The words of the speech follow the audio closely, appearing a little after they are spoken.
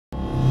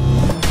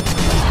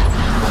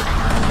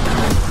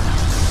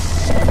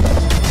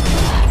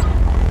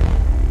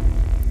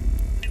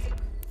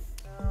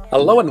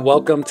Hello and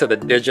welcome to the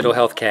Digital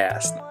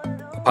Healthcast,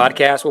 a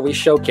podcast where we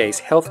showcase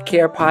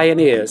healthcare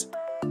pioneers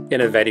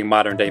innovating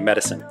modern day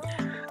medicine.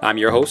 I'm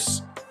your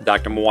host,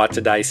 Dr.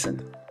 Mwata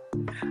Dyson.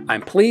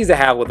 I'm pleased to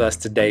have with us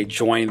today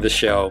joining the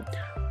show,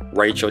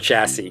 Rachel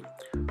Chasse.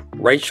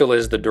 Rachel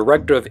is the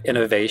Director of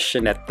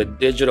Innovation at the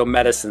Digital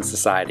Medicine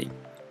Society,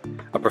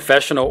 a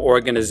professional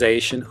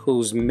organization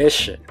whose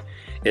mission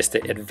is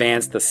to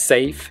advance the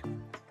safe,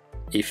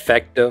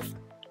 effective,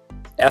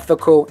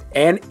 ethical,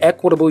 and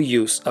equitable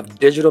use of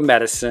digital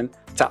medicine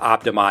to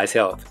optimize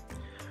health.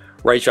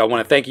 Rachel, I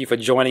want to thank you for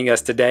joining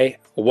us today.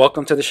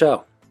 Welcome to the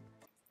show.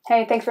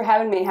 Hey, thanks for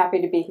having me.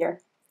 Happy to be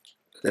here.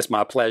 It's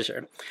my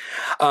pleasure.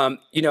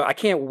 I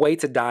can't wait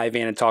to dive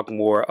in and talk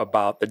more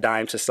about the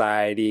Dime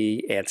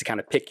Society and to kind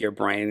of pick your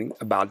brain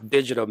about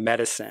digital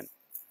medicine.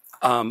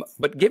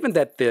 But given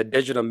that the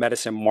digital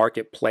medicine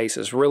marketplace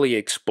has really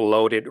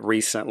exploded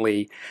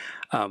recently,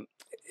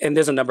 and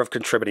there's a number of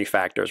contributing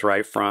factors,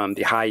 right? From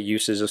the high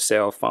usage of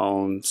cell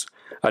phones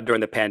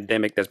during the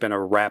pandemic, there's been a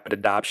rapid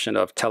adoption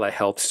of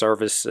telehealth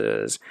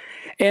services.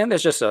 And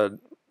there's just a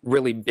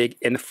really big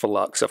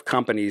influx of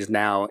companies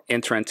now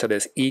enter into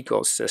this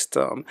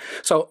ecosystem.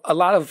 So a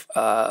lot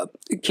of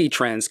key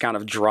trends kind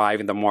of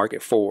driving the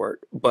market forward.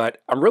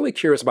 But I'm really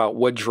curious about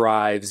what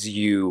drives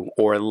you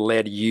or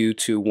led you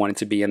to wanting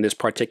to be in this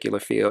particular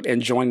field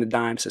and join the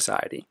Dime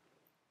Society.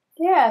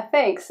 Yeah,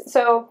 thanks.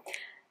 So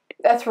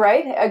that's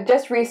right.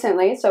 Just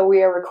recently, so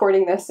we are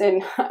recording this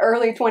in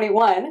early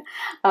 21,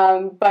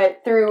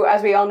 but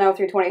as we all know,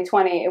 through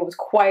 2020, it was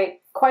quite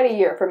a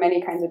year for many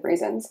kinds of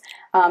reasons.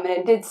 And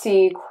it did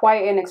see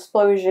quite an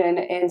explosion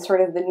in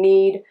sort of the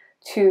need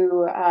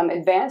to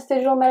advance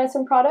digital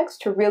medicine products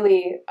to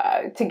really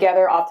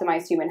together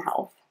optimize human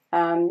health.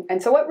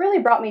 And so what really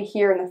brought me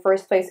here in the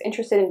first place,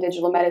 interested in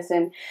digital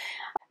medicine,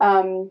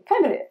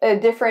 kind of a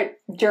different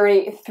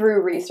journey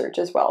through research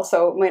as well.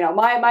 So,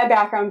 my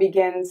background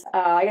begins,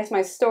 I guess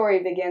my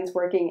story begins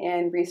working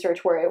in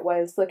research where it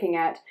was looking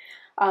at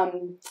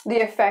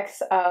the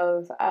effects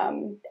of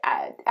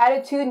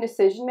attitude and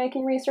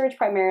decision-making research,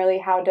 primarily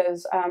how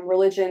does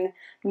religion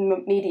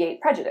mediate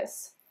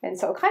prejudice. And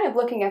so kind of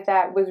looking at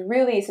that was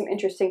really some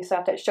interesting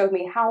stuff that showed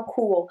me how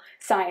cool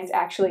science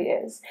actually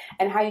is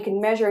and how you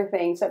can measure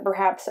things that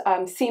perhaps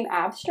seem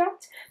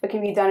abstract but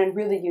can be done in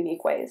really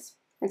unique ways.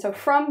 And so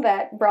from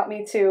that brought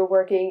me to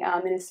working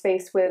in a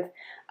space with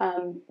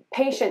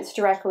patients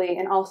directly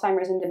in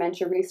Alzheimer's and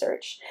dementia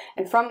research.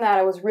 And from that,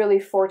 I was really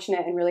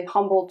fortunate and really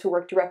humbled to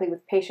work directly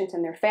with patients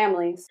and their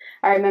families.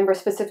 I remember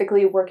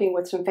specifically working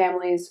with some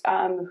families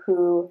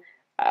who,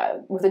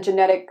 with a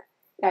genetic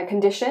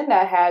condition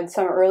that had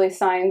some early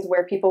signs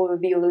where people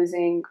would be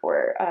losing,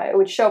 or it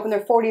would show up in their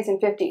 40s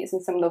and 50s,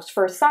 and some of those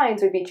first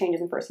signs would be changes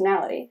in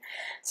personality.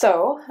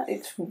 So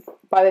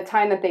by the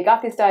time that they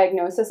got this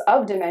diagnosis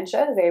of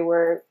dementia, they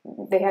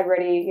had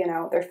already,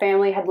 their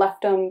family had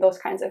left them, those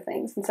kinds of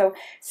things. And so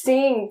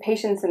seeing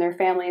patients and their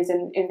families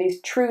in these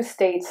true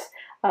states,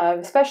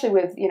 especially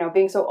with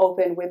being so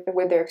open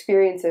with their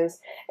experiences,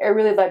 it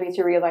really led me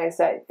to realize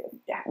that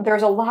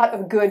there's a lot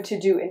of good to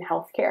do in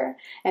healthcare,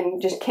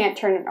 and just can't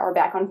turn our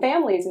back on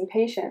families and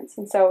patients.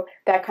 And so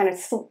that kind of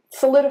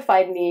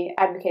solidified me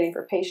advocating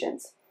for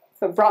patients.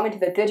 What brought me to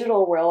the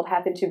digital world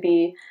happened to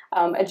be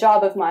a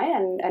job of mine,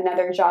 and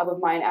another job of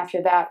mine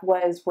after that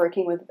was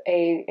working with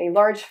a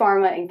large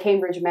pharma in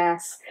Cambridge,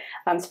 Mass,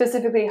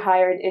 specifically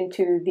hired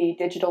into the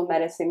digital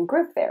medicine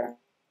group there.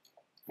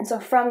 And so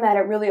from that,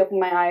 it really opened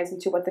my eyes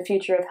into what the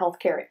future of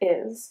healthcare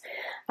is.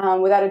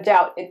 Without a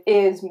doubt, it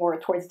is more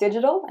towards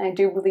digital. And I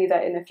do believe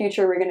that in the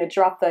future, we're going to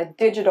drop the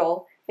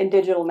digital in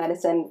digital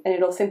medicine, and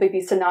it'll simply be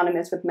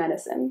synonymous with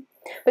medicine.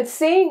 But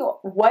seeing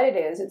what it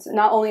is, it's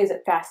not only is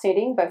it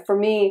fascinating, but for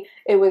me,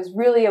 it was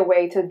really a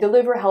way to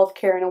deliver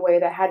healthcare in a way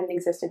that hadn't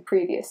existed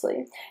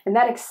previously. And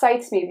that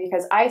excites me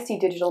because I see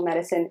digital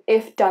medicine,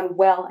 if done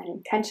well and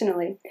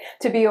intentionally,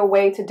 to be a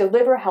way to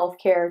deliver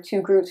healthcare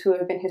to groups who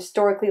have been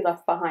historically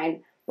left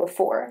behind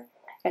before.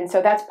 And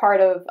so that's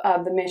part of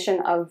the mission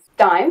of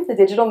DIME, the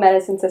Digital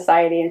Medicine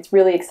Society. And it's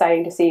really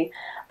exciting to see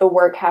the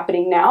work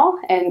happening now,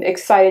 and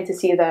excited to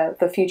see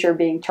the future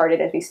being charted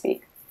as we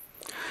speak.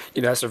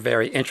 That's a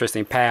very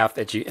interesting path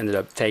that you ended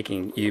up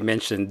taking. You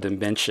mentioned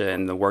dementia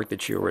and the work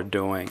that you were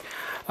doing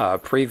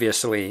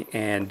previously,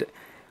 and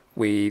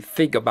we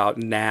think about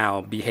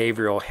now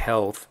behavioral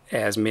health,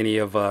 as many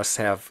of us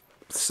have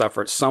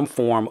suffered some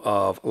form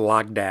of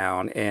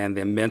lockdown and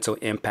the mental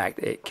impact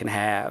it can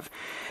have.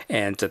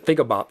 And to think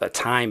about the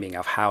timing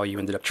of how you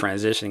ended up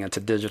transitioning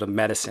into digital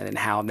medicine, and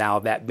how now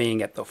that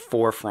being at the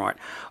forefront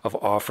of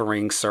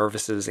offering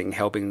services and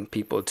helping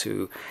people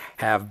to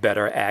have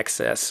better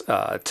access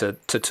to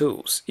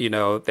tools,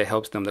 that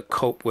helps them to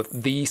cope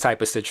with these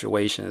type of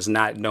situations,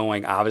 not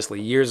knowing obviously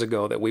years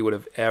ago that we would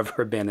have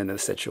ever been in a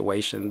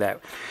situation that,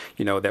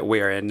 that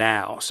we're in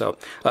now. So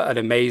an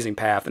amazing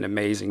path, an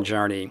amazing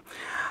journey.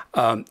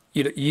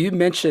 You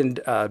mentioned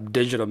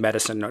digital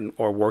medicine,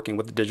 or working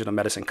with the digital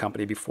medicine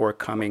company before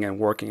coming and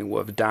working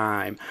with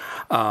Dime.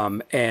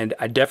 And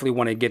I definitely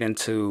want to get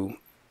into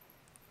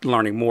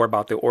learning more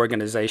about the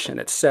organization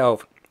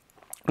itself.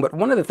 But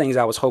one of the things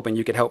I was hoping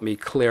you could help me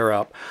clear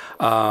up,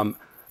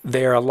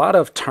 there are a lot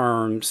of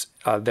terms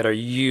that are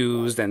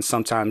used and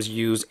sometimes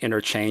used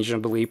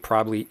interchangeably,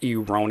 probably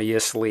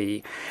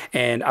erroneously.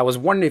 And I was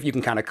wondering if you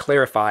can kind of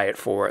clarify it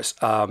for us.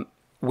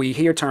 We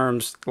hear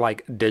terms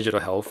like digital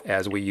health,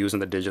 as we use in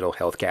the Digital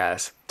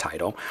Healthcast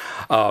title,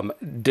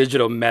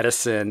 digital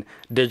medicine,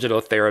 digital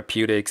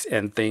therapeutics,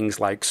 and things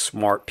like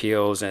smart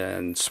pills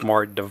and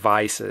smart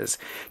devices.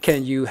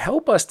 Can you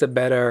help us to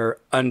better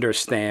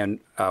understand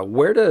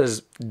where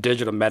does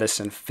digital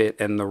medicine fit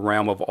in the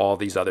realm of all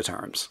these other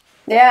terms?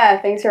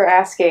 Yeah, thanks for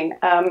asking.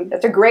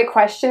 That's a great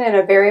question and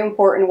a very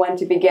important one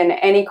to begin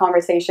any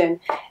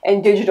conversation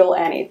in digital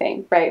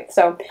anything, right?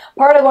 So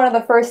one of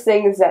the first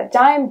things that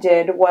Dime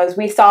did was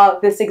we saw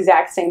this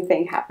exact same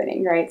thing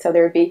happening, right? So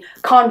there would be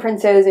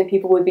conferences and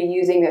people would be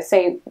using the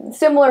same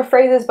similar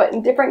phrases, but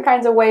in different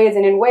kinds of ways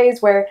and in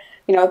ways where,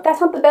 you know,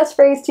 that's not the best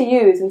phrase to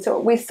use. And so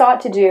what we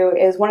sought to do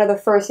is one of the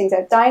first things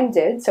that Dime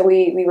did. So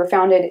we were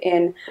founded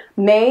in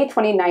May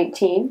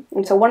 2019.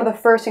 And so one of the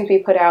first things we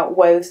put out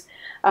was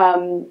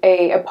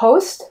a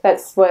post that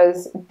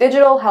was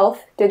digital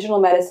health, digital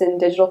medicine,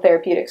 digital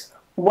therapeutics.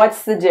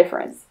 What's the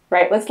difference,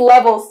 right? Let's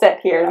level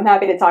set here, and I'm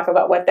happy to talk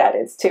about what that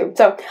is too.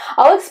 So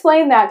I'll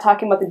explain that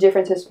talking about the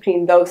differences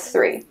between those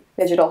three: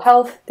 digital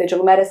health,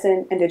 digital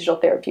medicine, and digital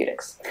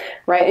therapeutics,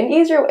 right?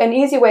 An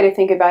easy way to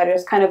think about it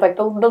is kind of like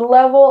the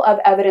level of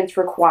evidence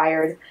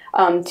required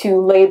to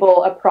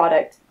label a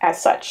product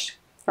as such,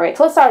 right?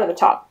 So let's start at the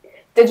top.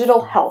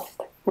 Digital health,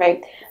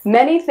 right?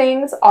 Many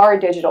things are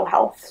digital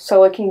health.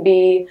 So it can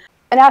be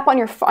an app on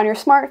your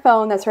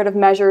smartphone that sort of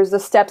measures the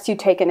steps you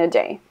take in a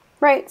day,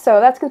 right? So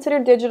that's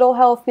considered digital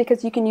health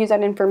because you can use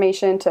that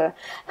information to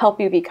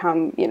help you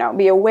become,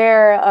 be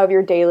aware of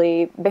your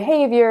daily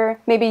behavior.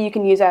 Maybe you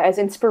can use that as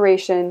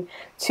inspiration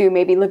to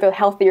maybe live a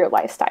healthier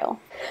lifestyle.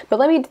 But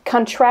let me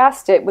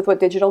contrast it with what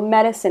digital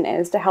medicine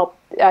is to help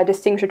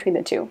distinguish between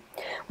the two.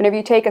 Whenever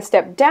you take a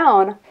step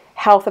down,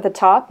 health at the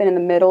top, and in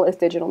the middle is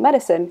digital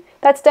medicine.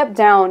 That step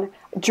down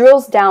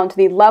drills down to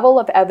the level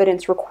of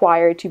evidence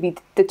required to be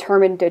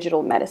determined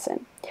digital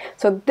medicine.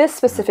 So this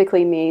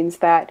specifically means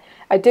that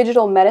a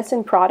digital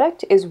medicine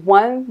product is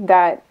one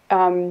that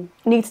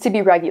needs to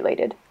be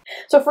regulated.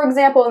 So for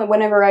example,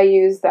 whenever I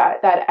use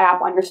that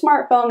app on your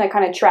smartphone that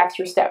kind of tracks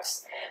your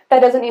steps, that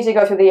doesn't need to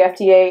go through the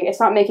FDA. It's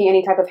not making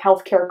any type of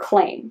healthcare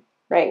claim,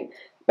 right?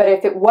 But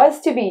if it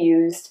was to be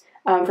used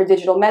for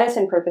digital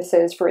medicine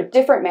purposes for a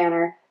different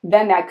manner,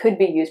 then that could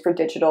be used for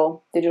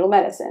digital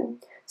medicine.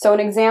 So an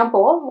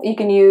example you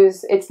can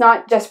use, it's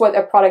not just what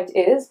a product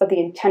is, but the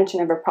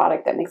intention of a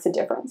product that makes a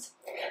difference.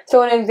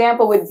 So an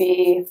example would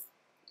be,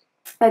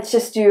 let's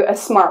just do a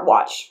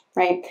smartwatch,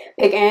 right?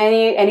 Pick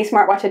any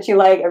smartwatch that you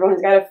like.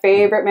 Everyone's got a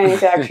favorite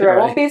manufacturer. Right.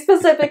 I won't be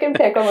specific and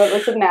pick them, but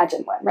let's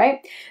imagine one, right?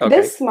 Okay.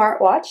 This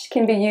smartwatch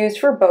can be used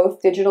for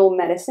both digital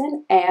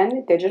medicine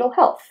and digital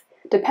health,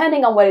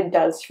 depending on what it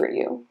does for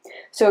you.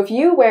 So if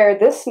you wear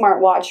this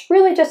smartwatch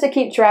really just to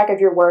keep track of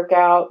your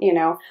workout,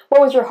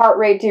 what was your heart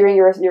rate during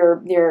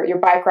your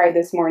bike ride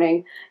this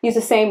morning, use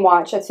the same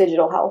watch. That's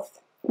digital health.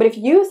 But if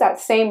you use that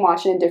same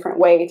watch in a different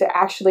way to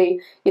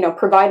actually,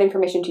 provide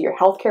information to your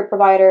healthcare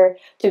provider,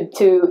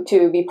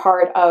 to be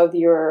part of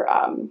your,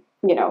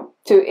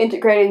 to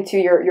integrate into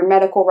your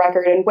medical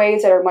record in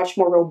ways that are much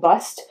more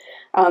robust,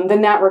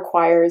 then that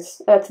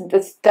requires, that's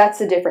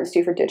the difference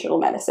too for digital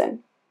medicine.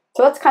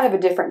 So that's kind of a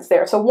difference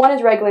there. So one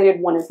is regulated,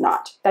 one is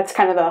not. That's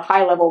kind of the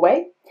high level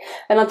way.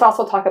 And let's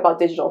also talk about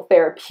digital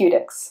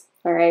therapeutics.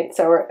 All right.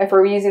 So if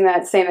we're using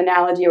that same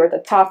analogy, we're at the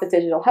top is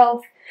digital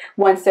health,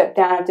 one step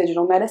down is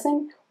digital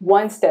medicine,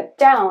 one step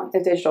down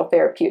is digital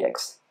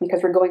therapeutics,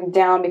 because we're going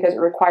down because it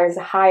requires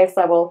the highest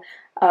level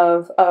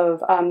of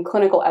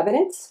clinical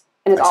evidence,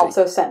 and it's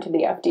also sent to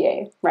the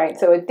FDA, right?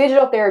 So a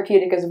digital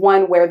therapeutic is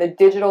one where the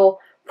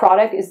digital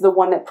product is the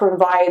one that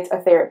provides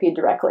a therapy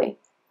directly.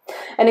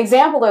 An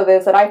example of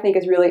this that I think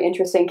is really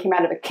interesting came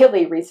out of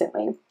Achille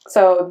recently.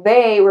 So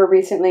they were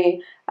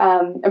recently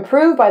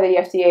approved by the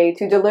FDA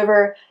to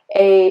deliver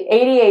a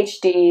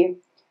ADHD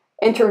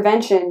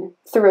intervention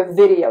through a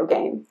video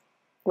game,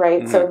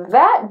 right? Mm-hmm. So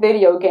that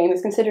video game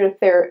is considered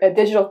a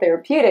digital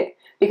therapeutic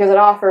because it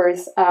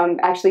offers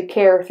actually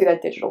care through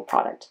that digital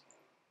product.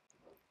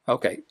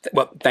 Okay.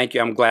 Well, thank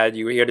you. I'm glad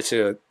you were here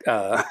to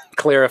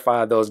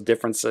clarify those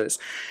differences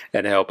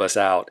and help us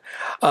out.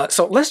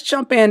 So let's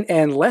jump in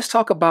and let's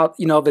talk about,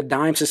 the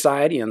Dime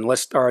Society, and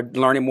let's start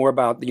learning more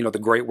about, the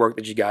great work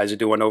that you guys are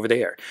doing over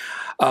there.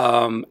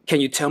 Can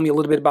you tell me a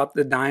little bit about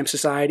the Dime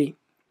Society?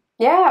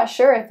 Yeah,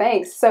 sure.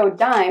 Thanks. So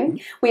Dime,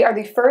 we are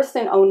the first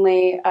and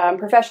only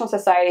professional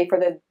society for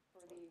the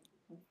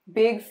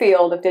big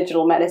field of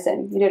digital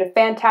medicine. You did a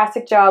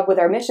fantastic job with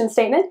our mission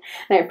statement,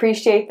 and I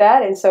appreciate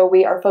that. And so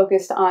we are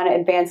focused on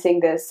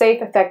advancing the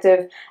safe,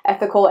 effective,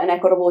 ethical, and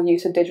equitable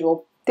use of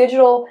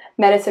digital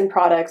medicine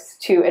products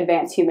to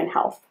advance human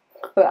health.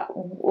 But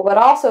what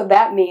also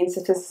that means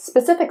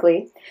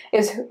specifically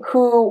is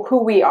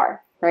who we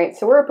are. right?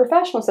 So we're a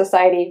professional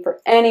society for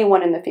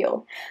anyone in the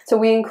field. So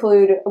we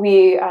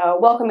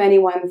welcome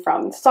anyone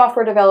from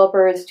software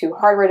developers to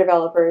hardware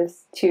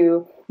developers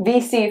to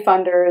VC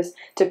funders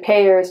to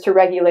payers to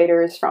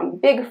regulators, from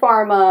big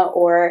pharma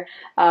or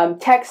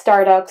tech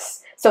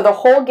startups. So the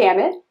whole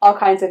gamut, all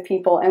kinds of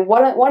people. And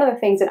one of the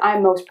things that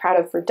I'm most proud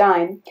of for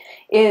Dyne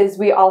is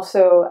we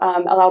also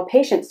allow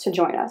patients to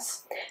join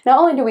us. Not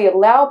only do we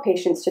allow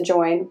patients to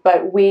join,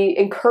 but we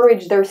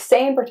encourage their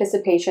same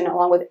participation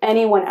along with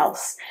anyone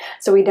else.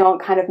 So we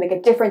don't kind of make a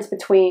difference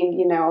between,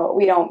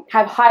 we don't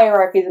have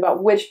hierarchies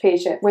about which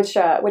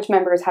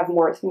members have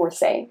more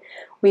say.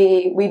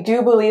 We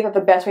do believe that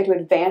the best way to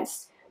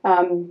advance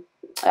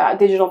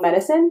digital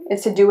medicine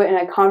is to do it in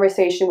a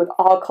conversation with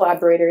all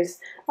collaborators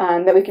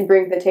that we can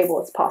bring to the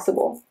table as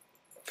possible.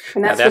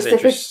 And that's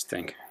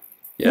interesting.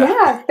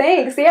 Yeah,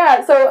 thanks.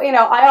 Yeah, so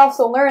I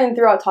also learned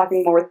throughout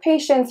talking more with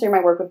patients through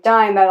my work with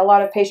Dyne that a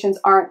lot of patients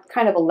aren't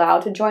kind of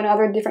allowed to join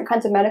other different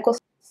kinds of medical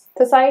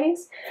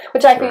societies,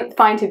 which I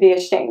find to be a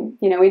shame.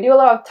 We do a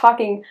lot of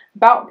talking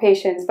about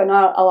patients, but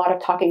not a lot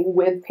of talking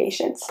with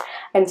patients.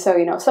 And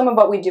so, some of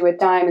what we do at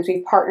Dyne is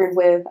we've partnered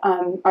with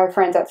our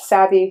friends at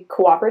Savvy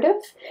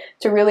Cooperative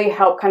to really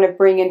help kind of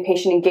bring in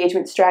patient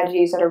engagement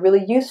strategies that are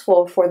really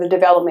useful for the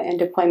development and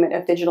deployment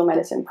of digital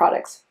medicine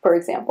products, for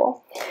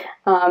example.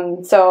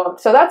 So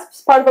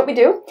that's part of what we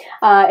do.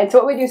 And so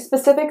what we do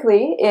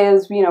specifically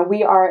is,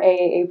 we are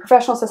a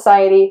professional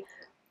society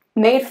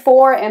made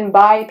for and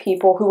by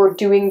people who are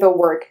doing the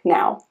work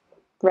now,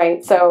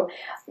 right? So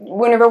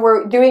whenever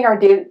we're doing our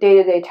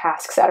day-to-day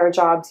tasks at our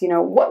jobs,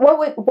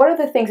 what are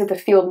the things that the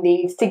field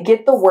needs to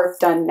get the work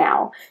done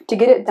now, to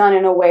get it done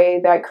in a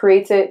way that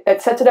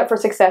that sets it up for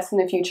success in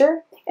the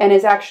future and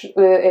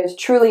is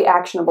truly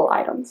actionable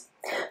items.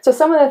 So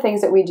some of the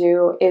things that we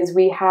do is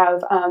we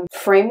have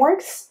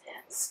frameworks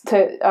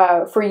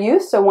for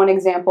use. So one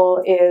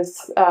example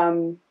is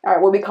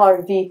what we call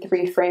our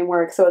V3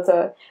 framework. So it's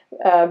a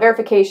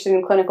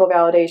verification, clinical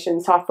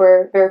validation,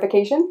 software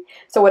verification.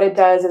 So what it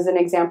does is an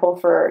example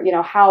for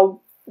how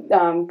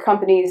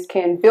companies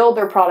can build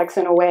their products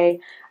in a way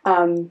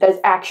that's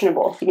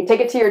actionable. You can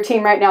take it to your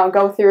team right now and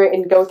go through it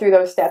and go through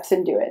those steps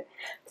and do it.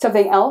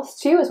 Something else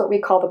too is what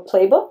we call the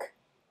playbook.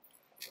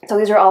 So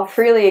these are all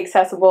freely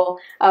accessible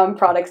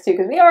products too,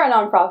 because we are a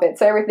nonprofit,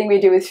 so everything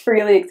we do is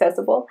freely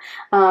accessible.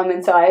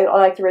 And so I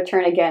like to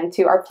return again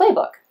to our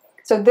playbook.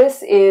 So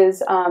this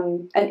is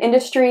an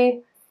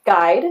industry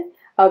guide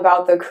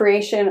about the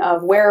creation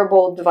of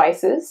wearable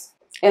devices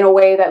in a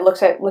way that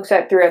looks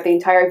at throughout the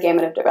entire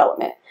gamut of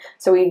development.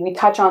 So we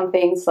touch on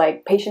things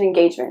like patient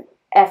engagement,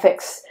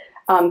 ethics,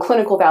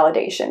 clinical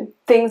validation,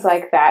 things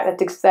like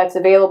that's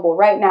available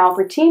right now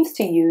for teams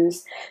to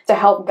use to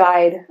help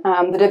guide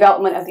the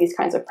development of these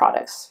kinds of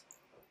products.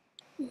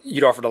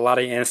 You offered a lot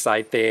of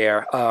insight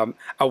there.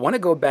 I want to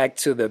go back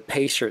to the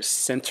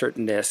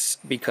patient-centeredness,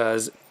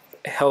 because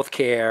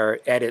healthcare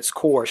at its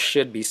core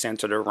should be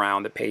centered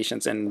around the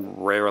patients,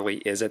 and rarely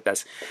is it.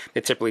 They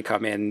typically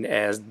come in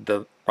as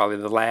probably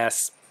the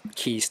last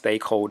key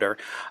stakeholder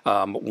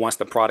once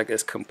the product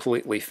is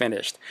completely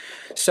finished.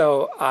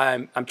 So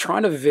I'm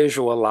trying to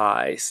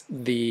visualize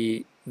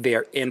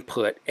their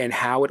input and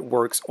how it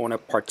works on a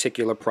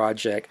particular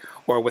project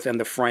or within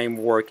the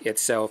framework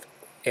itself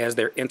as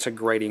they're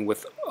integrating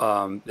with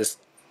this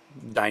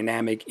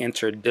dynamic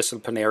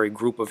interdisciplinary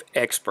group of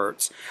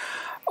experts.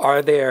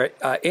 Are there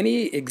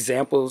any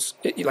examples,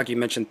 like you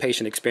mentioned,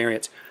 patient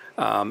experience,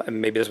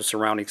 and maybe this was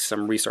surrounding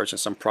some research and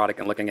some product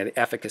and looking at the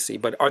efficacy,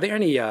 but are there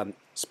any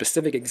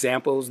specific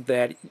examples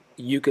that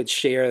you could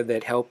share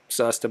that helps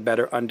us to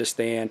better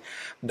understand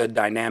the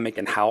dynamic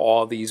and how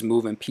all these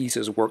moving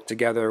pieces work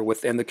together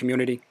within the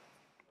community?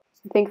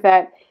 I think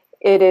that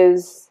it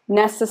is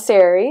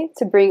necessary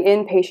to bring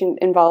in patient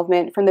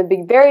involvement from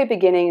the very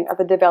beginning of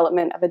the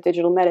development of a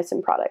digital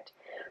medicine product.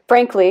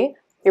 Frankly,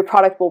 your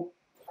product will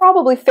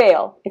probably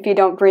fail if you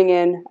don't bring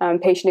in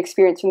patient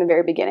experience from the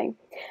very beginning.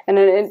 And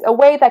a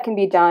way that can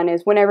be done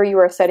is whenever you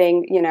are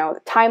setting,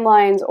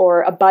 timelines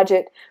or a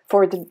budget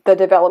for the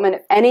development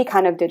of any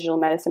kind of digital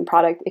medicine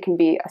product. It can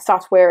be a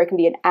software, it can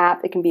be an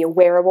app, it can be a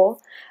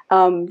wearable.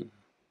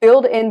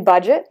 Build in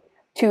budget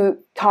to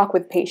talk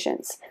with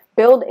patients.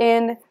 Build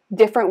in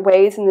different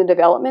ways in the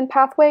development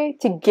pathway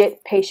to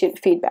get patient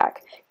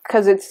feedback.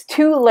 Because it's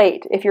too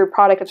late if your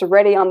product is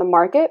already on the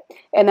market,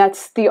 and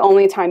that's the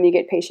only time you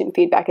get patient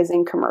feedback is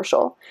in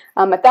commercial.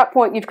 At that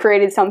point, you've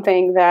created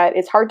something that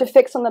is hard to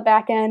fix on the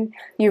back end.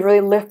 You've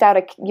really left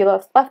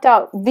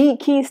out the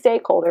key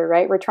stakeholder,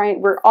 right?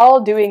 We're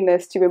all doing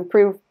this to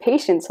improve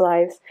patients'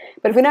 lives,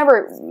 but if we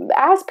never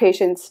ask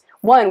patients,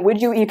 one,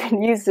 would you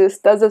even use this?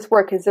 Does this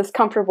work? Is this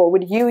comfortable?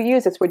 Would you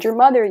use this? Would your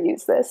mother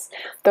use this?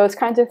 Those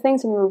kinds of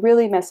things, and we're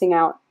really missing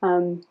out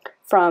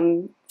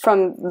from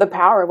the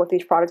power of what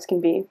these products can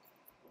be.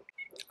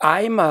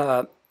 I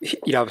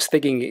was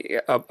thinking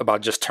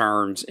about just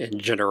terms in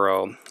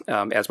general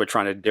as we're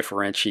trying to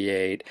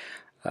differentiate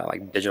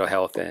like digital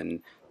health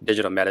and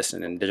digital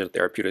medicine and digital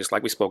therapeutics,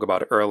 like we spoke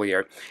about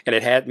earlier. And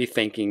it had me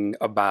thinking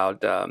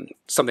about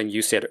something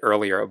you said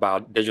earlier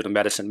about digital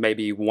medicine,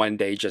 maybe one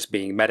day just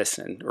being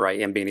medicine, right?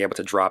 And being able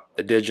to drop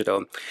the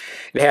digital.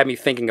 It had me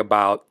thinking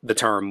about the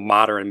term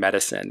modern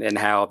medicine and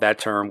how that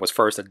term was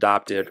first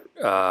adopted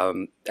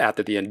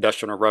after the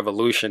Industrial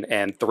Revolution,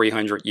 and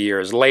 300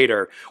 years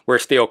later, we're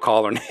still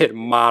calling it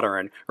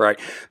modern, right?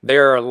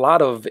 There are a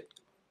lot of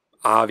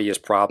obvious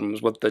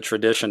problems with the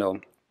traditional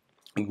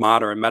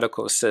modern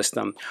medical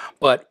system,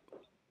 but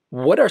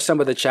what are some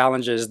of the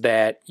challenges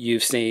that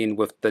you've seen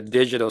with the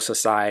digital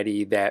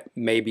society that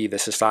maybe the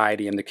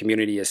society and the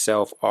community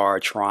itself are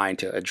trying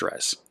to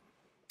address?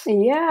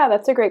 Yeah,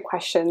 that's a great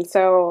question.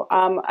 So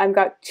I've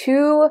got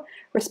two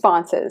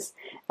responses.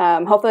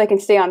 Hopefully I can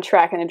stay on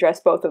track and address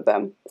both of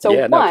them. So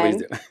Yeah, no, please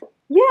do.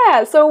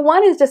 yeah, so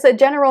one is just a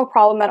general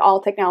problem that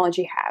all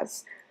technology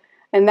has,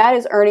 and that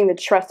is earning the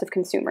trust of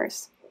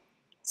consumers.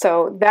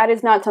 So that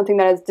is not something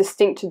that is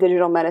distinct to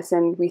digital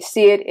medicine. We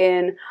see it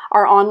in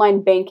our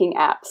online banking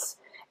apps.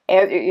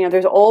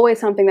 There's always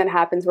something that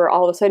happens where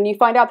all of a sudden you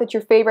find out that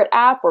your favorite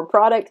app or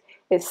product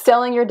is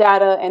selling your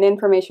data and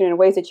information in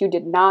ways that you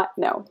did not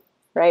know,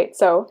 right?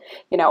 So,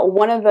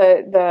 one of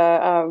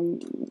the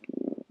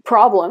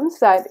problems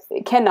that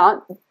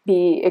cannot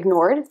be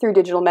ignored through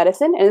digital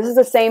medicine, and this is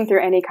the same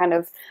through any kind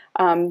of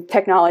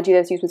technology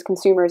that's used with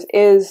consumers,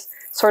 is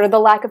sort of the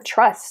lack of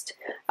trust.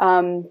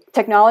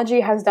 Technology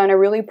has done a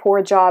really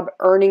poor job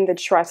earning the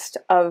trust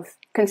of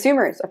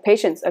consumers, of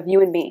patients, of you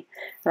and me,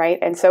 right?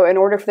 And so in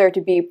order for there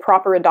to be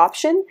proper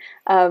adoption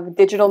of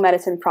digital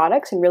medicine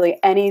products and really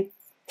any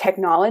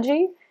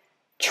technology,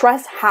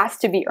 trust has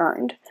to be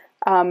earned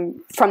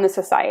from the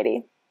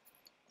society.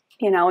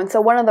 And so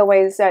one of the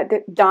ways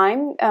that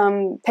DIME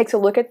takes a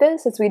look at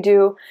this is we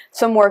do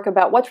some work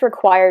about what's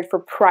required for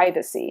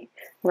privacy,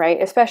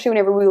 right? Especially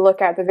whenever we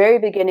look at the very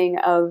beginning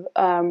of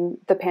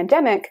the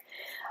pandemic,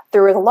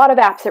 there was a lot of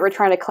apps that were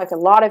trying to collect a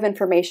lot of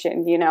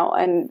information,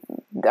 and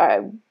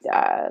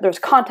there's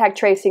contact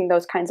tracing,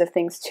 those kinds of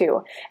things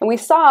too. And we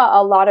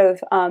saw a lot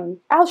of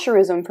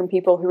altruism from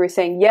people who were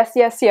saying, yes,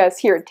 yes, yes,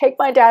 here, take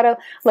my data,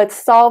 let's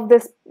solve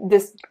this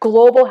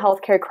global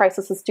healthcare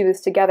crisis, let's do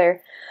this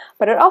together.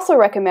 But I'd also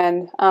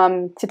recommend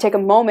to take a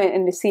moment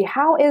and to see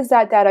how is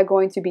that data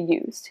going to be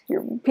used.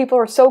 People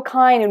are so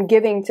kind and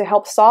giving to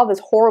help solve this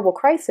horrible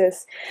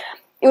crisis.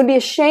 It would be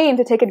a shame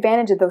to take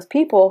advantage of those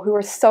people who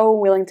are so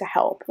willing to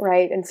help,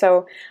 right? And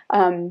so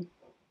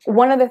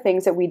one of the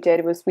things that we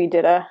did was we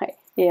did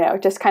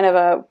just kind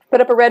of put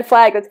up a red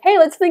flag. Hey,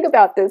 let's think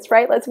about this,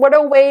 right? What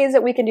are ways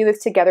that we can do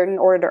this together in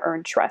order to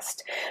earn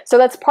trust? So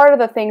that's part of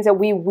the things that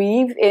we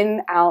weave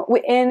in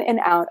and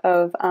out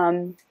of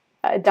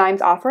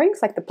DIME's offerings,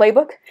 like the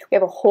playbook. We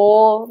have a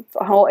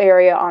whole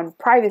area on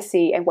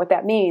privacy and what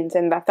that means,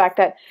 and the fact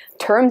that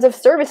terms of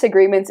service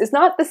agreements is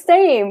not the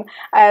same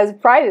as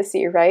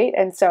privacy, right?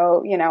 And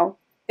so,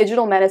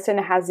 digital medicine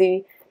has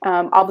the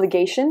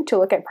obligation to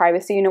look at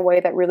privacy in a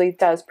way that really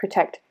does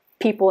protect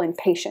people and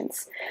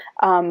patients.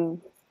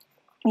 In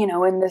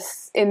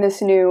this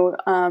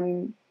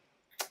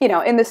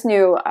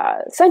new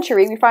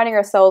century, we're finding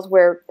ourselves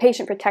where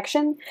patient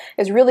protection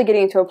is really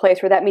getting into a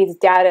place where that means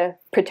data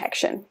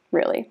protection,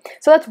 really.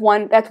 So that's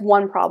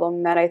one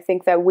problem that I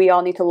think that we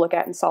all need to look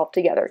at and solve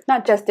together.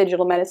 Not just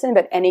digital medicine,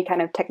 but any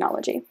kind of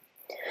technology.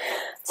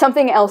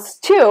 Something else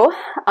too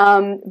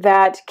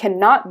that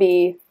cannot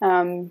be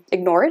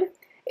ignored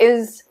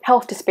is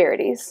health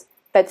disparities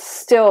that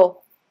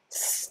still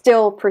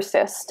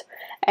persist.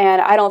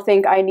 And I don't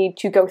think I need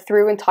to go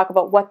through and talk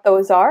about what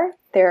those are.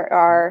 There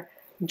are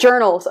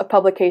journals of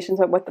publications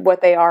of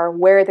what they are,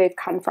 where they've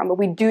come from, but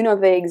we do know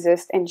they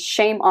exist, and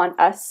shame on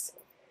us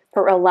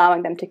for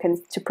allowing them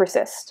to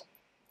persist.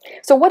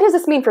 So what does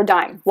this mean for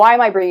DIME? Why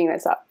am I bringing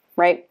this up,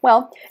 right?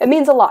 Well, it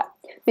means a lot,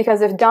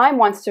 because if DIME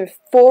wants to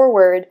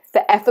forward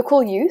the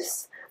ethical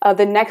use of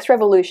the next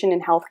revolution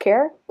in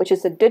healthcare, which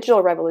is the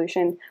digital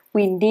revolution,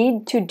 we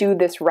need to do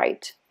this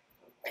right.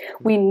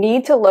 We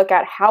need to look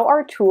at how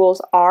our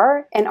tools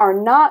are and are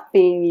not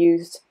being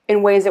used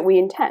in ways that we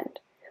intend,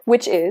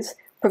 which is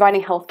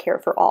providing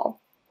healthcare for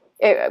all.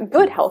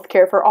 Good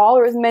healthcare for all,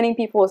 or as many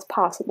people as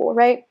possible,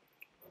 right?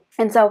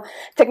 And so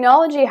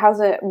technology has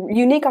a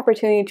unique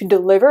opportunity to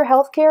deliver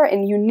healthcare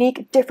in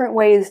unique, different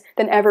ways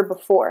than ever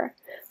before.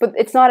 But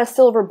it's not a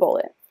silver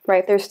bullet,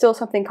 right? There's still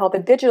something called the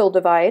digital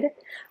divide,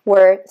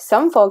 where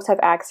some folks have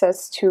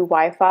access to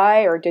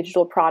Wi-Fi or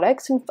digital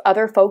products and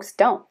other folks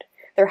don't.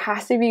 There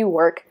has to be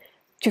work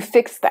to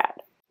fix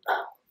that.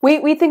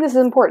 We think this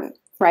is important,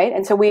 right?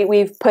 And so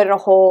we've put a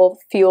whole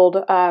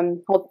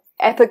whole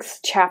ethics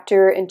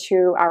chapter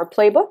into our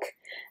playbook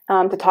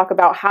to talk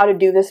about how to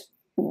do this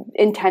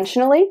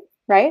intentionally,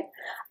 right?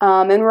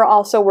 And we're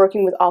also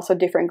working with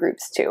different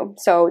groups too.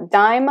 So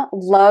DIME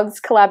loves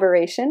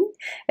collaboration.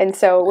 And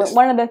so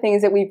one of the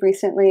things that we've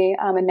recently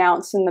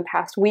announced in the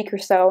past week or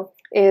so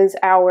is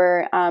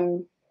our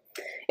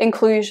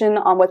inclusion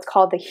on what's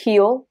called the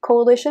HEAL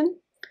Coalition.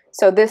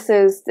 So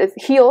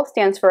HEAL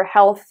stands for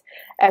Health,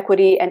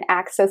 Equity, and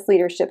Access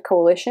Leadership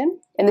Coalition.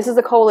 And this is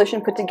a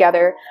coalition put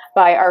together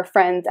by our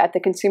friends at the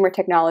Consumer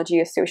Technology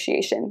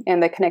Association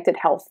and the Connected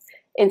Health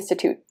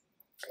Institute.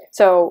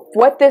 So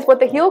what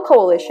the HEAL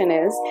Coalition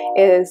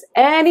is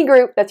any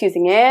group that's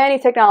using any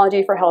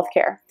technology for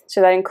healthcare.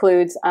 So that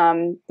includes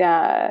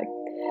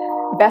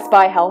Best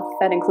Buy Health,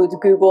 that includes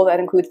Google, that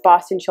includes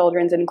Boston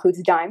Children's, that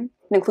includes Dime,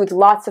 it includes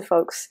lots of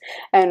folks.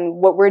 And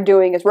what we're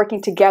doing is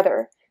working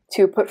together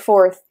to put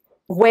forth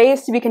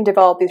ways we can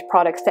develop these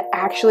products to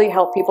actually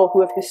help people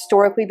who have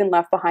historically been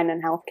left behind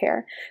in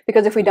healthcare.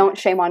 Because if we don't,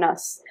 shame on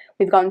us.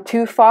 We've gone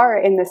too far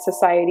in this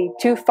society,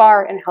 too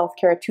far in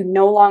healthcare to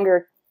no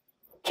longer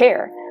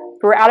care.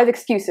 We're out of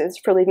excuses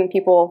for leaving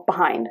people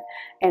behind.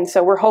 And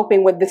so we're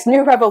hoping with this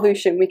new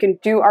revolution, we can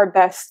do our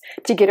best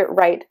to get it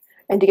right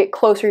and to get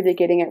closer to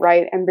getting it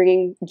right and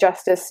bringing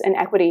justice and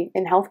equity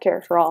in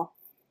healthcare for all.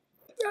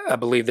 I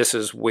believe this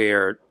is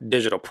where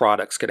digital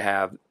products could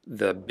have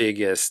the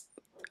biggest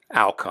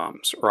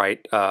outcomes,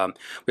 right?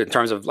 In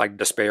terms of like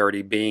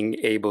disparity, being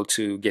able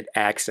to get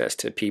access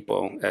to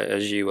people,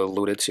 as you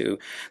alluded to,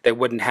 that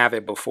wouldn't have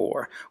it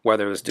before,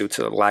 whether it was due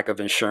to the lack of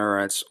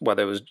insurance,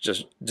 whether it was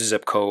just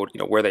zip code,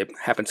 where they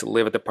happen to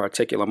live at the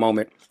particular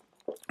moment.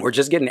 We're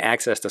just getting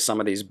access to some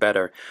of these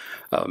better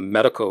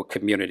medical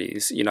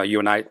communities. You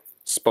and I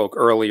spoke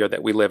earlier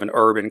that we live in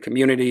urban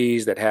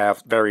communities that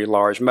have very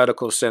large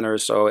medical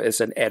centers. So it's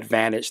an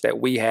advantage that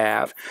we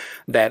have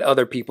that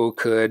other people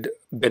could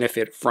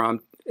benefit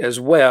from as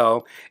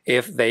well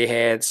if they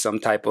had some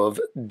type of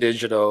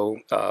digital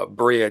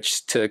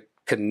bridge to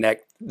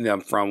connect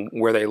them from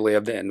where they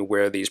lived and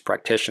where these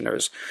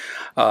practitioners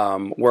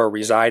were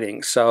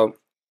residing. So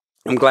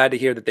I'm glad to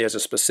hear that there's a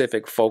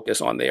specific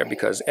focus on there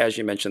because, as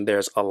you mentioned,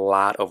 there's a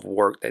lot of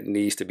work that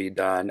needs to be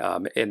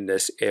done in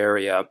this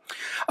area.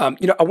 I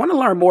want to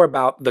learn more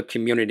about the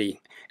community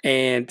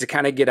and to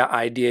kind of get an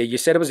idea. You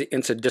said it was an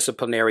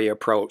interdisciplinary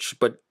approach,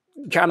 but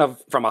kind of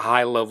from a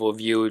high level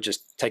view,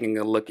 just taking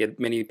a look at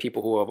many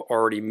people who are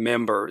already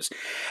members,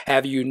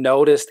 have you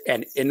noticed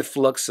an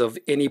influx of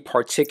any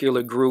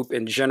particular group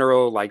in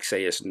general, like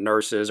say it's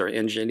nurses or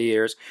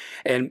engineers,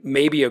 and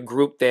maybe a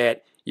group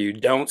that you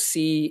don't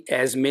see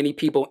as many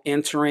people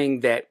entering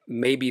that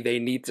maybe they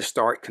need to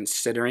start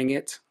considering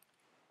it?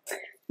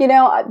 Though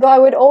I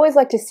would always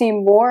like to see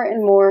more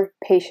and more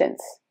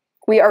patients.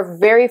 We are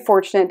very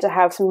fortunate to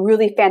have some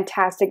really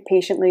fantastic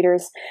patient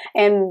leaders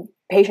and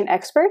patient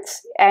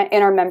experts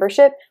in our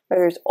membership, but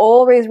there's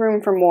always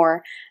room for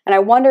more. And I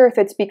wonder if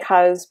it's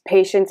because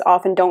patients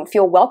often don't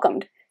feel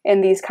welcomed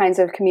in these kinds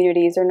of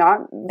communities or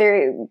not.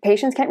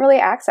 Patients can't really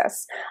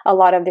access a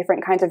lot of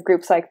different kinds of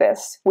groups like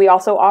this. We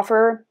also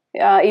offer,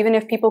 even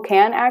if people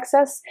can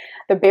access,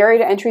 the barrier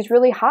to entry is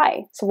really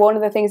high. So one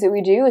of the things that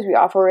we do is we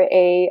offer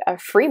a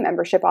free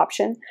membership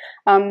option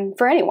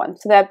for anyone.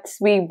 So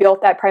we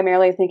built that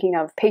primarily thinking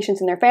of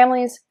patients and their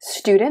families,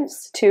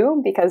 students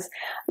too, because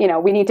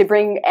we need to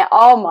bring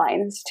all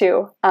minds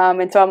too.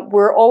 And so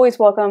we're always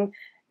welcome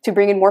to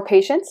bring in more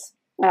patients.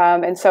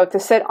 And so to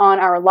sit on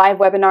our live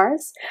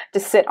webinars, to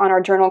sit on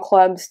our journal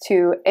clubs,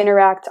 to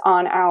interact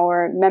on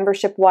our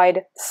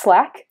membership-wide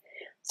Slack,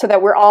 so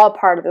that we're all a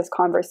part of this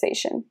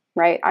conversation,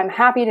 right? I'm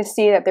happy to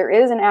see that there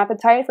is an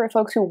appetite for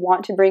folks who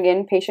want to bring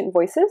in patient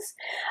voices,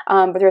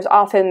 but there's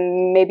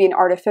often maybe an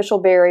artificial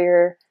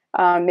barrier,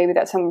 maybe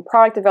that some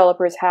product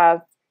developers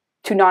have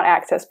to not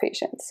access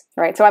patients,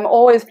 right? So I'm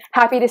always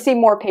happy to see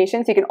more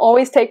patients. You can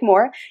always take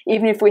more.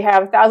 Even if we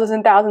have thousands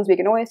and thousands, we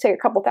can always take a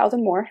couple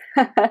thousand more.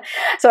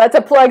 So that's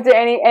a plug to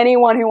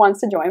anyone who wants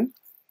to join.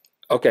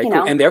 Okay, cool.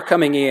 And they're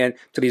coming in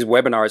to these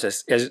webinars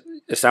as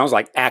it sounds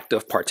like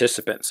active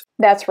participants.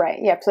 That's right.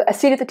 Yeah, so a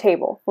seat at the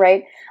table,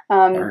 right?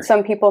 Right.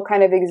 Some people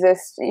kind of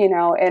exist,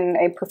 in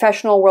a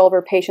professional world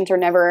where patients are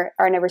never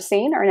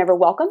seen, are never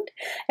welcomed.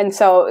 And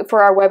so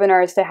for our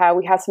webinars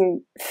we have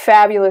some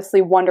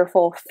fabulously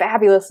wonderful,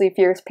 fabulously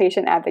fierce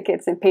patient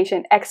advocates and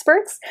patient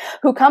experts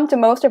who come to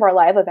most of our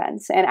live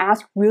events and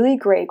ask really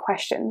great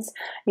questions,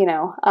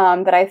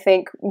 that I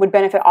think would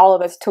benefit all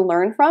of us to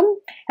learn from.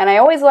 And I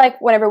always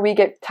like whenever we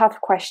get tough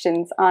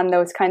questions on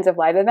those kinds of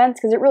live events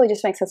because it really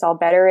just makes us all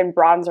better and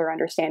broadens our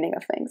understanding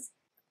of things.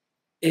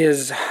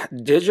 Is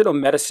digital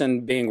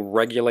medicine being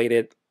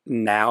regulated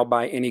now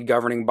by any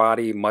governing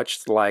body,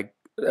 much like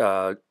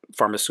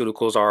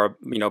pharmaceuticals are,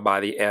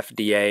 by the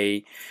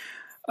FDA?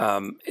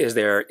 Is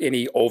there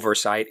any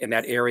oversight in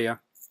that area?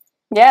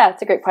 Yeah,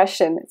 it's a great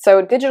question.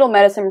 So digital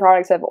medicine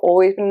products have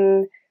always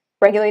been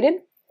regulated.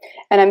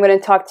 And I'm going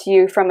to talk to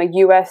you from a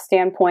U.S.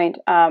 standpoint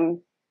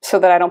so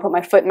that I don't put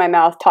my foot in my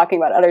mouth talking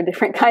about other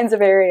different kinds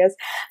of areas.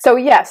 So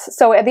yes,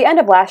 so at the end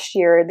of last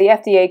year, the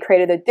FDA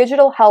created a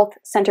Digital Health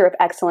Center of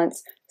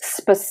Excellence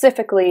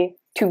specifically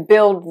to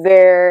build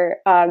their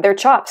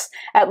chops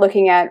at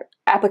looking at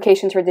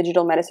applications for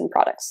digital medicine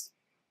products.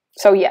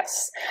 So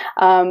yes,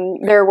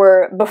 there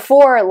were,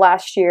 before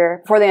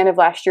the end of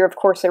last year, of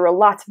course, there were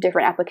lots of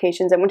different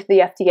applications that went to the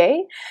FDA.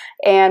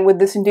 And with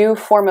this new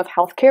form of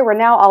healthcare, we're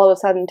now all of a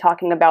sudden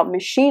talking about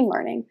machine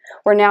learning.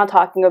 We're now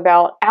talking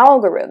about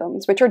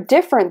algorithms, which are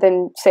different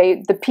than,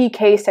 say, the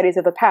PK studies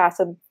of the past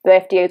that the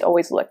FDA has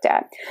always looked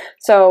at.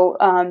 So,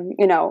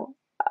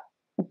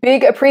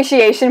 big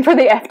appreciation for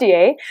the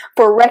FDA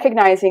for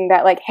recognizing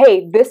that, like,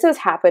 hey, this is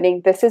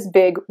happening, this is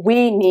big,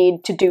 we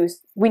need to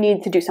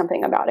do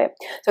something about it.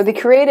 So they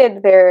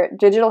created their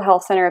Digital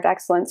Health Center of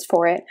Excellence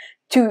for it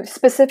to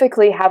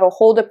specifically have a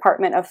whole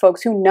department of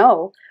folks who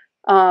know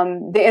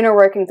the inner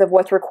workings of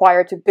what's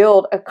required to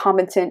build a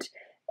competent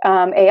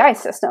AI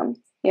system.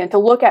 To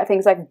look at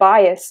things like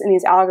bias in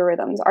these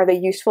algorithms. Are they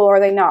useful or are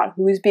they not?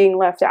 Who's being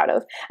left out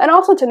of? And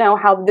also to know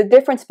how the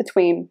difference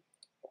between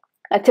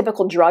a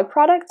typical drug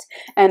product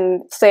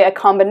and, say, a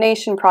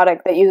combination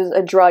product that uses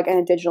a drug and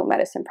a digital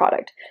medicine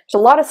product.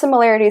 There's a lot of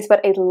similarities, but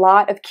a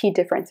lot of key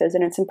differences,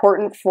 and it's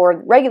important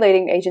for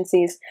regulating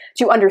agencies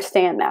to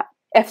understand that.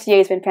 FDA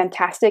has been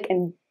fantastic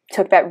and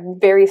took that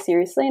very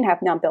seriously and have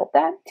now built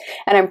that.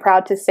 And I'm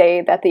proud to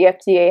say that the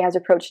FDA has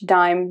approached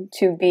DIME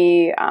to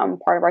be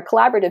part of our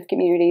collaborative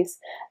communities.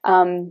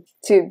 The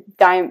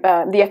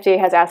FDA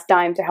has asked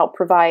DIME to help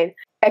provide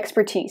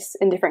expertise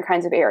in different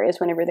kinds of areas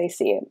whenever they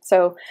see it.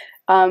 So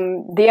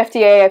the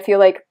FDA, I feel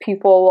like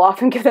people will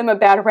often give them a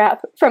bad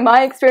rap. From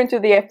my experience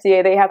with the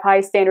FDA, they have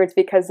high standards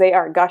because they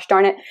are, gosh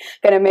darn it,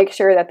 going to make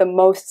sure that the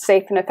most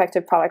safe and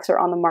effective products are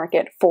on the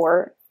market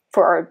for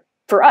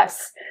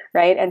us,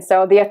 right? And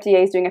so the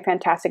FDA is doing a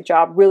fantastic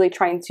job, really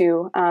trying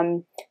to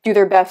do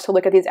their best to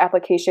look at these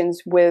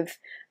applications with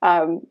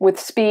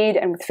speed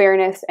and with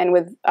fairness and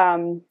with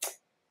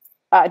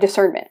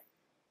discernment.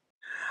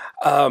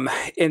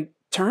 In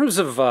terms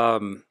of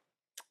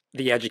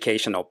the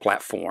educational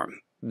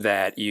platform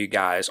that you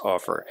guys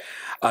offer,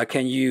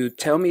 can you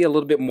tell me a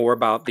little bit more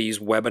about these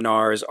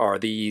webinars? Are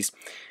these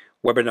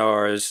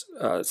webinars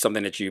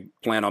something that you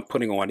plan on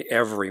putting on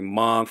every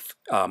month?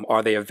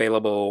 Are they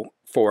available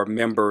for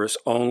members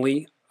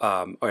only?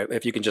 Or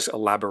if you can just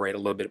elaborate a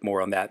little bit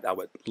more on that, I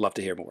would love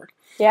to hear more.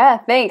 Yeah,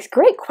 thanks.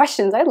 Great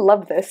questions. I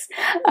love this.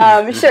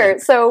 Sure.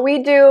 So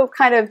we do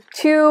kind of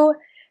two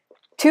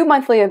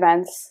monthly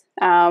events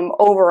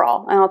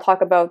overall, and I'll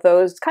talk about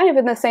those kind of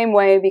in the same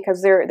way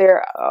because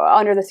they're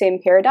under the same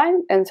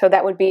paradigm. And so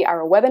that would be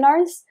our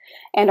webinars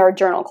and our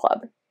journal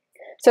club.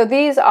 So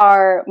these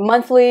are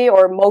monthly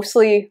or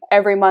mostly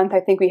every month. I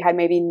think we had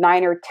maybe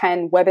 9 or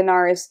 10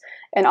 webinars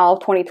in all of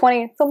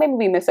 2020. So maybe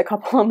we miss a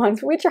couple of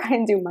months. We try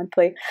and do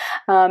monthly.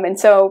 And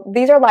so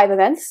these are live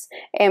events.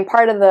 And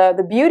part of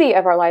the beauty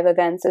of our live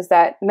events is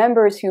that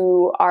members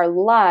who are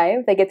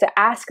live, they get to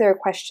ask their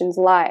questions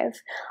live,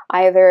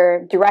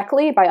 either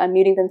directly by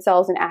unmuting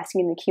themselves and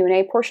asking in the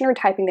Q&A portion or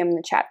typing them in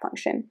the chat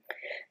function.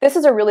 This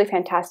is a really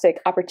fantastic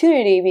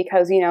opportunity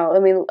because,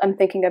 I'm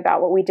thinking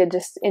about what we did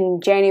just in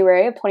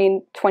January of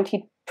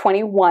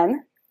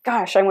 2021.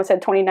 Gosh, I almost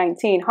said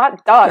 2019.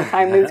 Hot dog,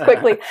 time moves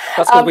quickly.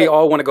 That's because we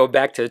all want to go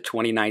back to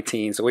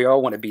 2019, so we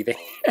all want to be there.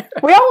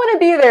 We all want to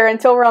be there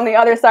until we're on the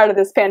other side of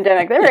this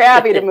pandemic. They're very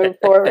happy to move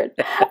forward.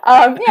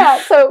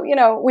 So,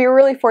 we were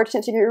really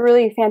fortunate to get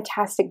really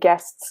fantastic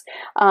guests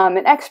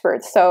and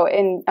experts. So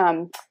in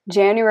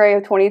January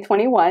of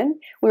 2021,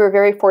 we were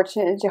very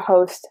fortunate to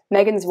host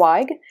Megan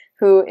Zweig,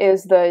 who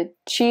is the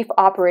Chief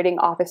Operating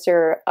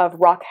Officer of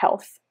Rock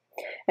Health.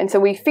 And so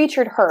we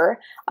featured her.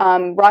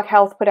 Rock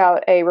Health put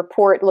out a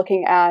report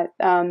looking at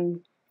the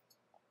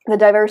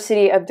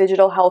diversity of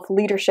digital health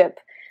leadership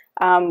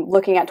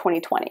looking at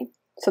 2020.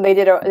 So they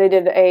did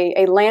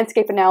a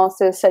landscape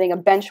analysis setting a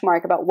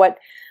benchmark about what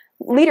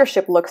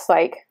leadership looks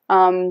like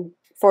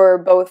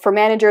for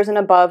managers and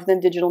above the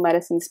digital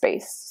medicine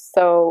space.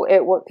 So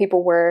what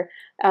people were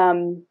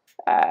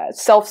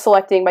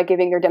self-selecting by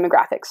giving their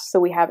demographics. So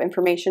we have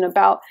information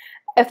about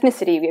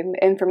ethnicity, we have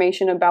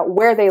information about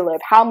where they live,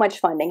 how much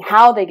funding,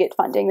 how they get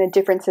funding, the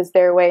differences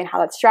their way, and how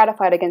that's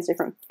stratified against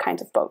different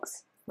kinds of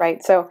folks,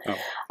 right? So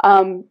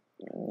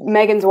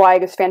Megan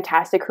Zweig is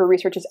fantastic. Her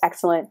research is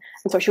excellent.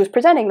 And so she was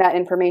presenting that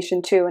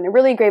information too. And it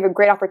really gave a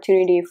great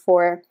opportunity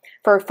for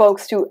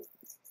folks to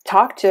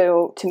talk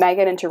to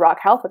Megan and to Rock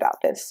Health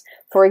about this.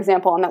 For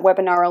example, on that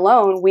webinar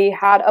alone, we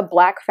had a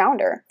Black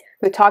founder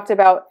who talked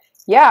about,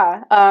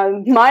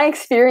 my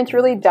experience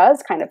really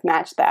does kind of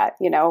match that.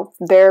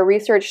 Their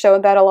research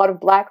showed that a lot of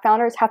Black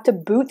founders have to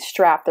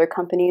bootstrap their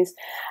companies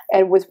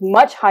and with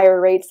much higher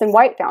rates than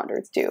white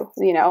founders do,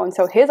 and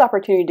so his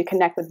opportunity to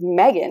connect with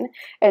Megan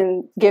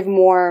and give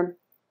more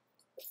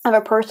of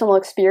a personal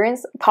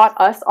experience taught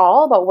us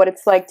all about what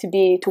it's like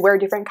to wear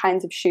different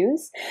kinds of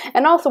shoes,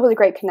 and also was a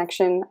great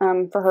connection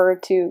for her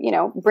to,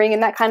 bring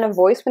in that kind of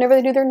voice whenever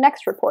they do their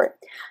next report.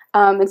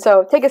 And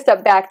so take a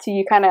step back to,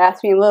 you kind of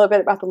asked me a little bit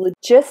about the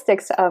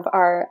logistics of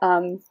our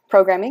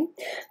programming.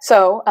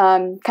 So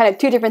kind of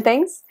two different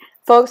things.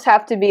 Folks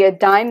have to be a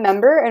DIME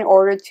member in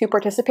order to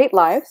participate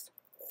live.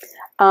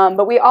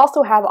 But we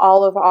also have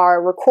all of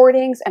our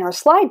recordings and our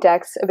slide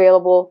decks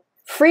available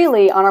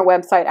freely on our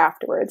website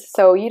afterwards.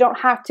 So you don't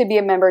have to be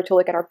a member to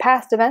look at our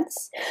past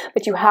events,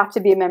 but you have to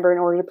be a member in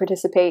order to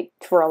participate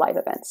for our live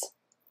events.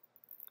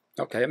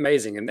 Okay,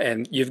 amazing.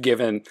 And you've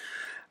given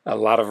a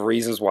lot of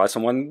reasons why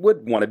someone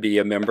would want to be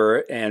a member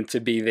and to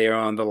be there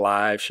on the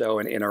live show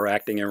and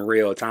interacting in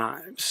real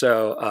time.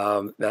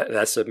 So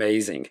that's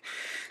amazing.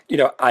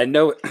 I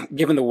know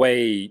given the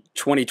way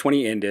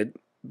 2020 ended,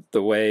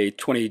 the way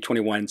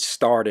 2021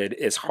 started,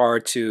 it's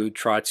hard to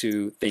try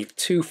to think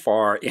too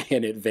far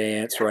in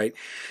advance, right?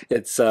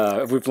 It's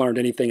if we've learned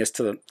anything, is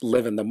to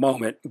live in the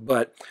moment.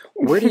 But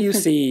where do you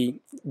see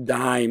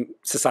Dime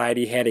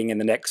Society heading in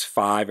the next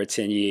 5 or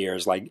 10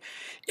 years? Like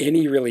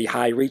any really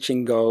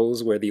high-reaching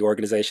goals where the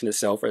organization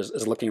itself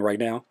is looking right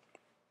now?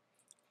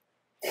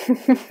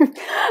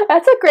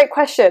 That's a great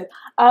question.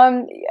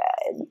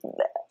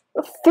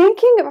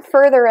 Thinking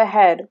further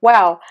ahead,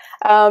 wow.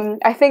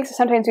 I think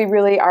sometimes we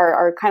really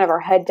are kind of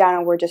our head down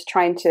and we're just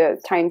trying to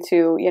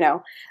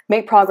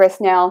make progress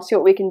now, see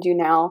what we can do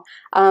now.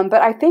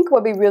 But I think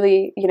what we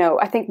really,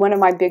 I think one of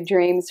my big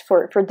dreams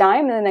for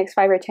Dime in the next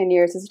 5 or 10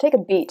 years is to take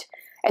a beat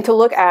and to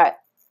look at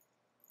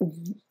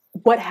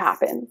what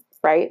happened,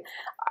 right?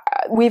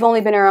 We've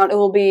only been around,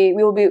 we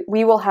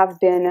will have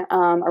been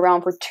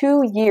around for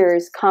 2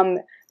 years come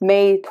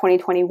May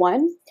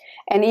 2021.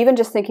 And even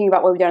just thinking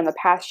about what we've done in the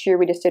past year,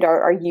 we just did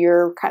our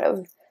year kind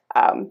of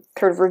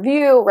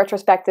review,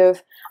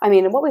 retrospective. I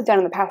mean, what we've done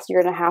in the past year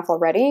and a half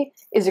already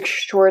is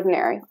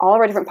extraordinary. All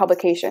of our different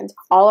publications,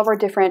 all of our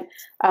different,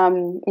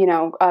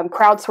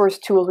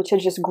 crowdsourced tools, which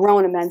has just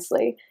grown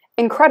immensely.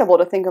 Incredible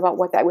to think about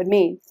what that would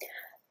mean.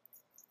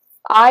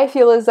 I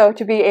feel as though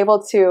to be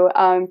able to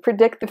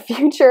predict the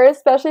future,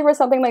 especially for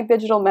something like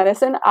digital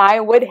medicine,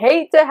 I would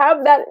hate to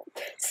have that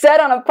said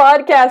on a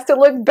podcast, to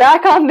look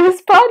back on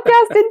this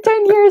podcast in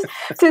 10 years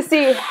to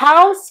see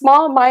how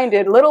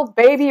small-minded little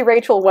baby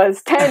Rachel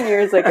was 10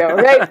 years ago,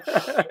 right?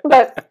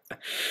 But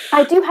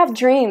I do have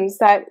dreams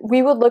that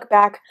we would look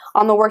back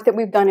on the work that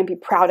we've done and be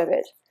proud of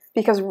it.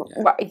 Because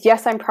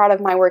yes, I'm proud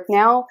of my work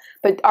now,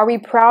 but are we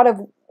proud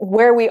of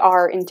where we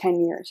are in 10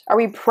 years? Are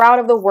we proud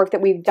of the work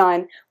that we've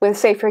done with,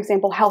 say, for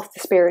example, health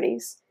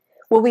disparities?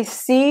 Will we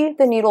see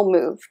the needle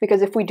move?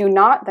 Because if we do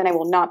not, then I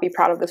will not be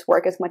proud of this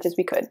work as much as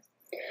we could.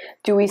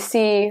 Do we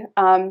see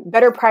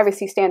better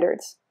privacy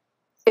standards?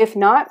 If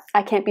not,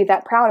 I can't be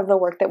that proud of the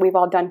work that we've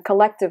all done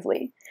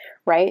collectively,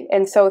 right?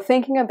 And so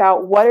thinking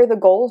about what are the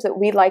goals that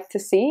we'd like to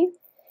see,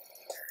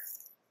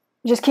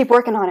 just keep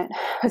working on it.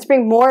 Let's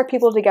bring more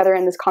people together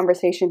in this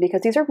conversation,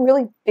 because these are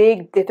really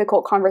big,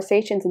 difficult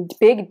conversations and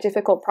big,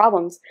 difficult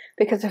problems,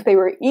 because if they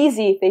were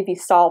easy, they'd be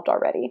solved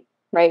already,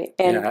 right?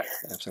 And, yeah,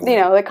 absolutely.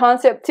 The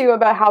concept too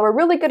about how we're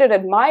really good at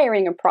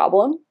admiring a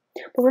problem,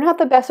 but we're not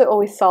the best at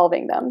always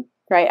solving them,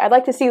 right? I'd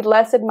like to see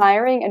less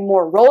admiring and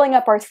more rolling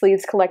up our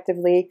sleeves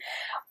collectively,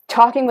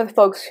 talking with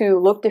folks who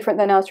look different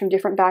than us from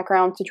different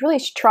backgrounds to really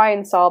try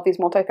and solve these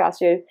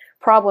multifaceted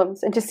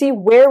problems, and to see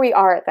where we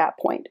are at that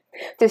point,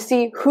 to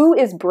see who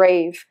is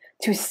brave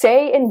to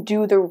say and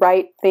do the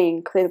right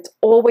thing, because it's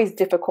always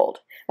difficult.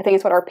 I think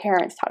it's what our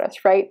parents taught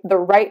us, right? The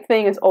right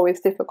thing is always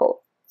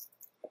difficult,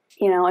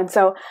 and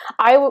so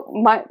I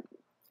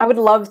would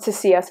love to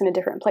see us in a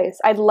different place.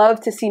 I'd love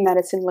to see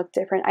medicine look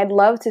different. I'd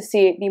love to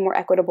see it be more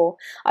equitable.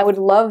 I would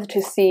love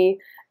to see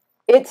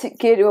it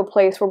get to a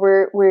place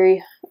where we're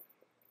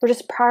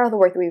just proud of the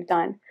work that we've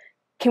done.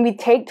 Can we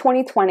take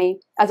 2020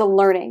 as a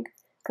learning?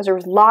 Because there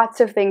was lots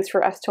of things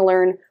for us to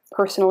learn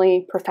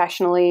personally,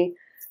 professionally,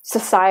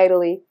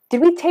 societally. Did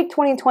we take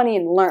 2020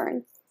 and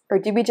learn? Or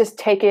did we just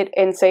take it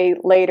and say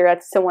later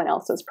that's someone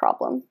else's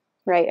problem,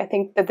 right? I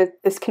think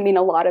that this can mean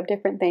a lot of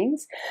different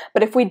things.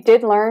 But if we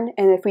did learn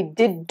and if we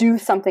did do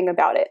something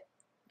about it,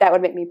 that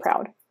would make me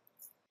proud.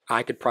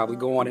 I could probably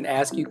go on and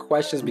ask you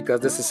questions because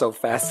this is so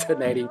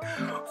fascinating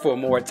for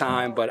more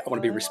time, but I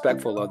want to be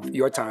respectful of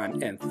your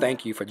time, and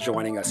thank you for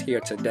joining us here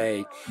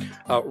today.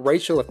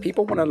 Rachel, if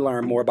people want to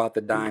learn more about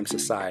the Dime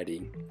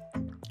Society,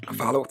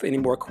 follow with any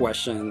more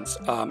questions,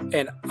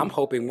 and I'm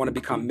hoping want to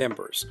become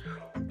members,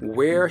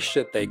 where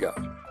should they go?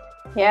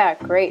 Yeah,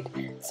 great.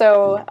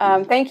 So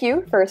thank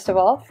you, first of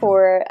all,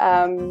 for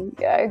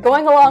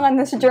going along on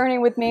this journey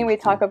with me. We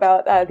talk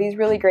about these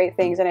really great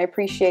things, and I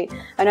appreciate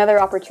another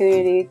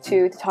opportunity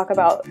to talk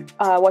about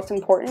what's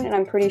important, and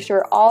I'm pretty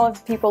sure all of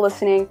the people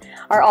listening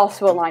are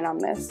also aligned on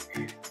this.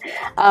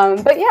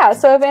 But yeah,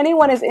 so if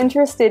anyone is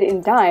interested in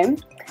Dime,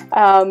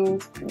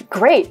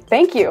 great,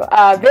 thank you.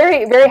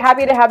 Very, very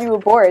happy to have you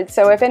aboard.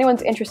 So if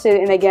anyone's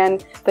interested in,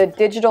 again, the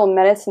Digital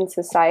Medicine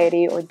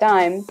Society, or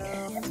Dime,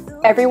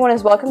 everyone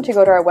is welcome to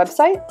go to our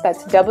website.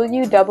 That's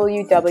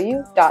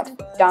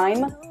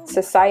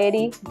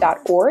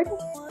www.dimesociety.org.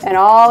 And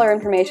all our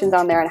information's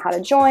on there on how to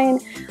join.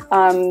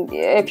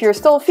 If you're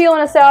still feeling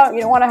us out,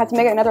 you don't want to have to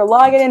make another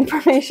login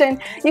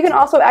information, you can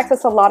also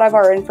access a lot of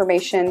our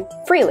information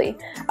freely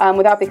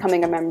without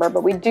becoming a member.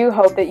 But we do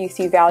hope that you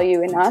see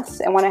value in us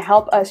and want to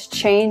help us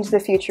change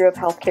the future of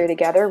healthcare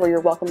together, where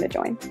you're welcome to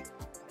join.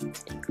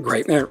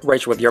 Great. And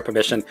Rachel, with your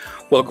permission,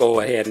 we'll go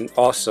ahead and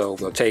also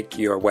we'll take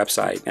your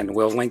website and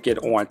we'll link it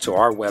onto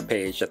our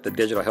webpage at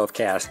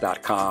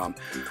thedigitalhealthcast.com.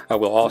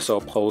 We'll also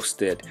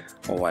post it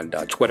on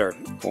Twitter,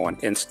 on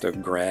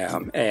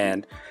Instagram,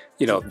 and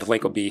the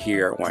link will be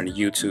here on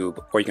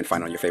YouTube, or you can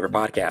find it on your favorite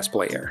podcast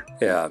player.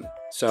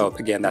 So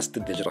again, that's the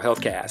Digital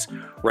Healthcast.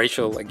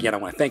 Rachel, again, I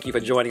want to thank you for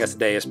joining us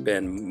today. It's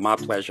been my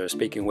pleasure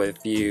speaking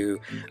with you.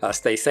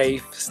 Stay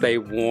safe, stay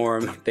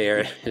warm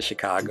there in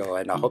Chicago,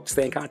 and I hope to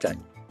stay in contact.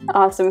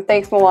 Awesome.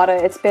 Thanks,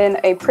 Mwada. It's been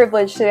a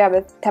privilege to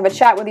have a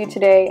chat with you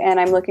today, and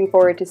I'm looking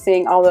forward to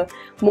seeing all the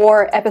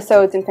more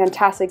episodes and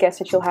fantastic guests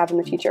that you'll have in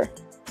the future.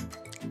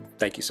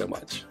 Thank you so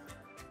much.